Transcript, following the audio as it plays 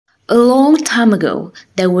A long time ago,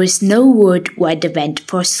 there was no worldwide event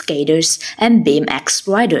for skaters and BMX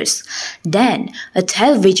riders. Then, a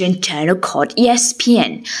television channel called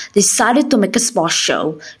ESPN decided to make a sports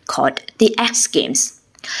show called The X Games.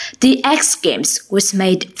 The X Games was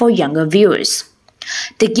made for younger viewers.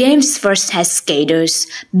 The games first had skaters,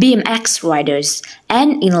 BMX riders,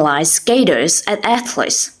 and inline skaters as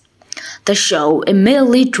athletes. The show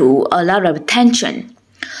immediately drew a lot of attention.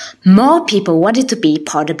 More people wanted to be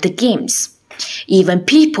part of the games. Even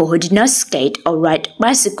people who did not skate or ride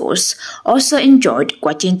bicycles also enjoyed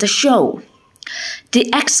watching the show.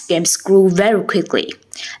 The X Games grew very quickly,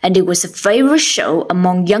 and it was a favorite show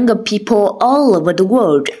among younger people all over the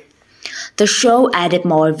world. The show added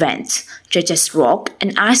more events, such as rock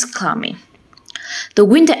and ice climbing. The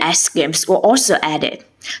Winter X Games were also added,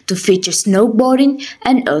 to feature snowboarding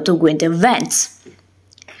and other winter events.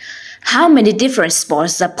 How many different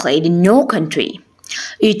sports are played in your country?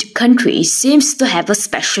 Each country seems to have a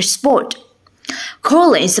special sport.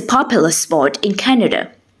 Curling is a popular sport in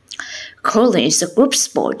Canada. Curling is a group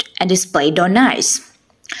sport and is played on ice.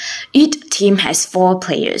 Each team has 4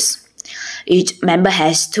 players. Each member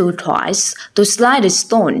has 2 tries to slide a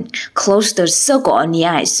stone close to the circle on the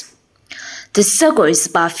ice. The circle is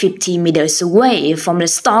about 50 meters away from the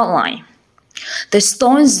start line. The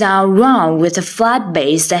stones are round with a flat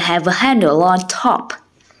base that have a handle on top.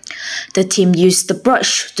 The team uses the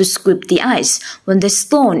brush to scrape the ice when the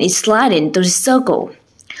stone is sliding through the circle.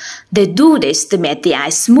 They do this to make the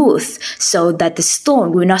ice smooth so that the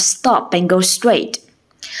stone will not stop and go straight.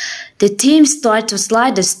 The teams try to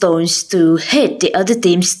slide the stones to hit the other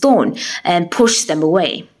team's stone and push them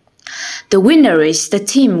away. The winner is the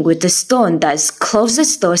team with the stone that is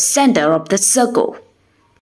closest to the center of the circle.